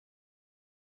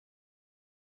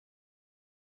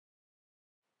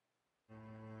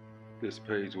This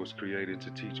page was created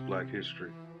to teach Black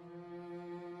history.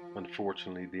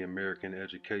 Unfortunately, the American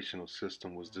educational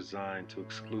system was designed to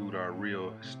exclude our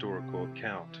real historical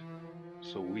account,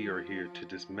 so we are here to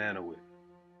dismantle it.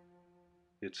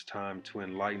 It's time to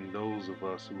enlighten those of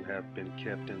us who have been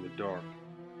kept in the dark.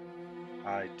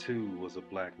 I too was a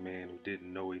Black man who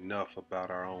didn't know enough about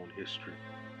our own history,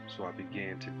 so I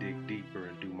began to dig deeper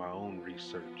and do my own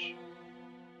research.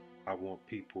 I want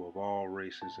people of all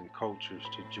races and cultures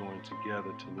to join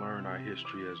together to learn our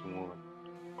history as one.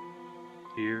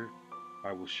 Here,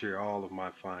 I will share all of my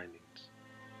findings.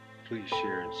 Please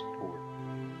share and support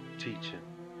Teaching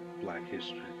Black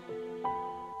History.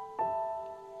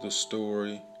 The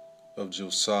story of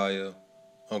Josiah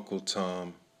Uncle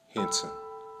Tom Henson.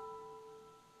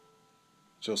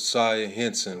 Josiah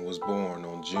Henson was born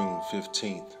on June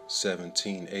 15,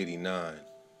 1789,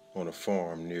 on a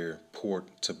farm near Port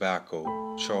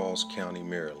Tobacco, Charles County,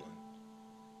 Maryland.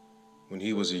 When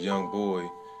he was a young boy,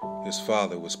 his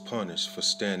father was punished for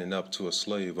standing up to a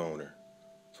slave owner,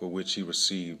 for which he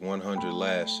received 100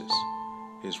 lashes.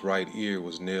 His right ear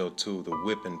was nailed to the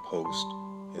whipping post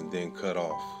and then cut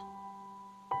off.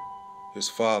 His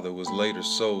father was later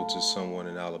sold to someone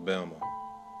in Alabama.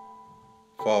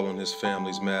 Following his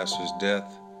family's master's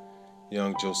death,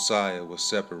 young Josiah was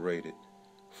separated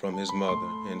from his mother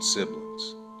and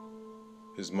siblings.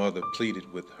 His mother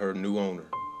pleaded with her new owner,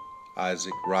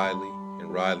 Isaac Riley,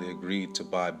 and Riley agreed to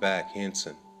buy back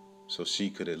Henson so she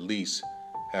could at least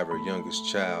have her youngest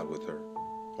child with her,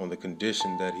 on the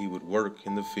condition that he would work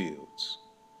in the fields.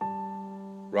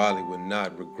 Riley would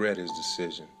not regret his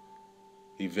decision,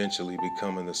 eventually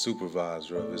becoming the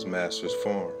supervisor of his master's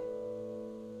farm.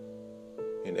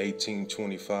 In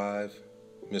 1825,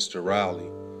 Mr. Riley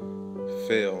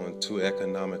fell into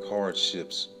economic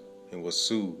hardships and was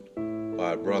sued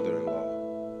by a brother-in-law.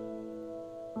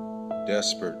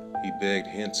 Desperate, he begged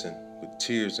Henson with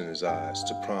tears in his eyes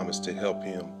to promise to help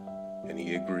him, and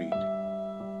he agreed.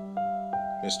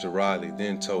 Mr. Riley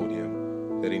then told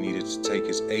him that he needed to take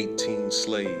his 18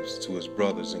 slaves to his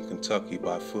brothers in Kentucky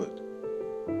by foot.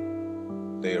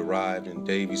 They arrived in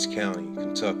Daviess County,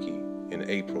 Kentucky in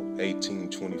April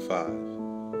 1825.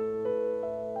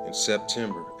 In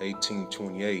September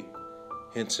 1828,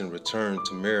 Henson returned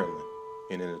to Maryland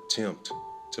in an attempt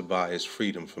to buy his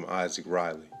freedom from Isaac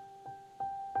Riley.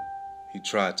 He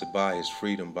tried to buy his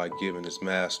freedom by giving his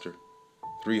master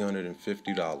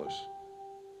 $350,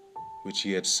 which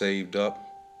he had saved up,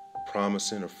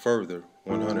 promising a further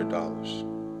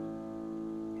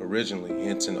 $100. Originally,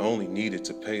 Henson only needed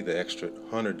to pay the extra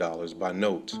 $100 by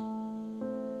note.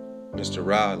 Mr.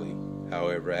 Riley,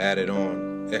 however, added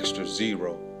on extra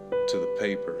zero to the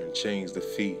paper and changed the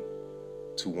fee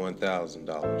to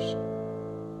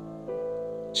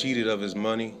 $1,000. Cheated of his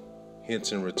money,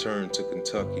 Henson returned to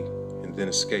Kentucky and then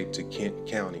escaped to Kent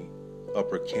County,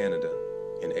 Upper Canada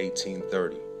in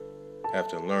 1830,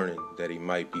 after learning that he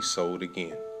might be sold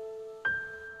again.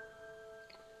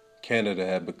 Canada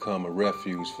had become a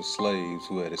refuge for slaves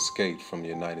who had escaped from the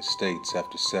United States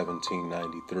after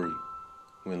 1793,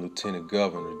 when Lieutenant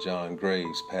Governor John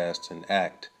Graves passed an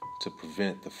act to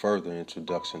prevent the further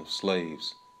introduction of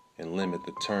slaves and limit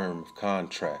the term of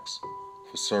contracts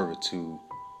for servitude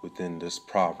within this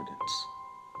province.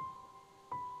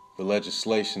 The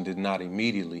legislation did not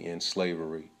immediately end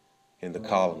slavery in the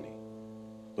colony,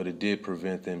 but it did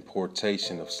prevent the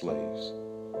importation of slaves.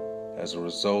 As a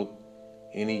result,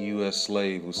 any U.S.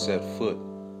 slave who set foot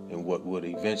in what would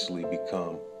eventually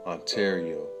become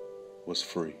Ontario was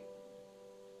free.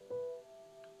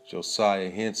 Josiah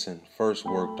Henson first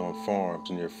worked on farms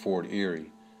near Fort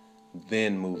Erie,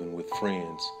 then moving with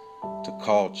friends to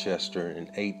Colchester in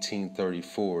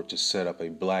 1834 to set up a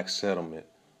black settlement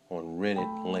on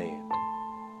rented land.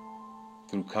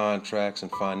 Through contracts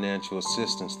and financial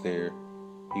assistance there,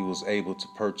 he was able to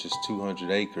purchase 200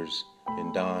 acres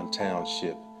in Don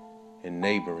Township in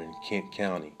neighboring Kent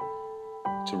County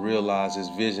to realize his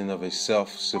vision of a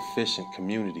self-sufficient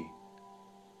community.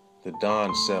 The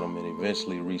Don settlement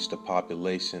eventually reached a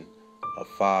population of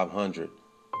 500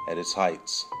 at its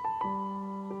heights.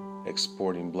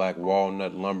 Exporting black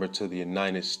walnut lumber to the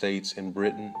United States and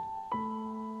Britain,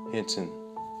 Henson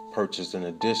purchased an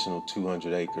additional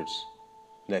 200 acres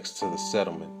next to the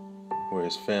settlement where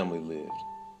his family lived.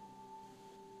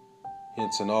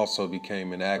 Henson also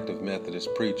became an active Methodist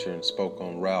preacher and spoke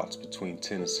on routes between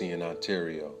Tennessee and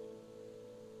Ontario.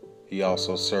 He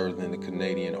also served in the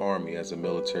Canadian Army as a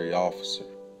military officer,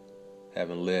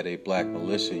 having led a black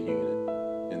militia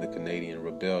unit in the Canadian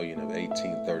Rebellion of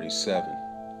 1837.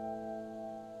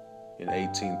 In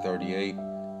 1838,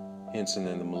 Henson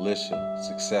and the militia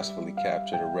successfully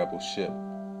captured a rebel ship.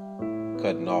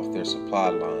 cutting off their supply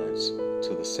lines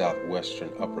to the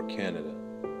southwestern Upper Canada.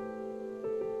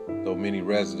 Though many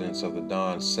residents of the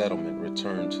Don settlement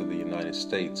returned to the United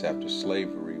States after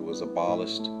slavery was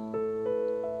abolished,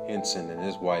 Henson and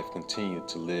his wife continued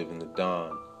to live in the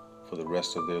Don for the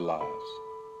rest of their lives.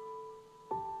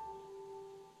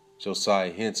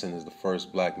 Josiah Henson is the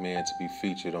first black man to be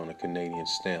featured on a Canadian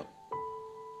stamp.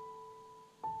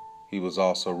 He was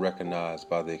also recognized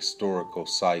by the Historical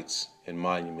Sites and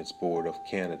Monuments Board of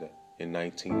Canada in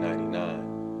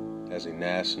 1999 as a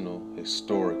National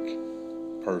Historic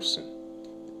Person.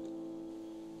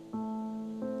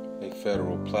 A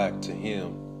federal plaque to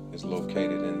him is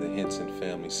located in the Henson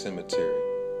Family Cemetery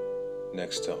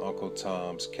next to Uncle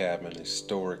Tom's Cabin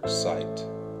Historic Site.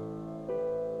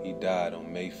 He died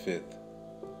on May 5th,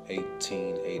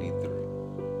 1883.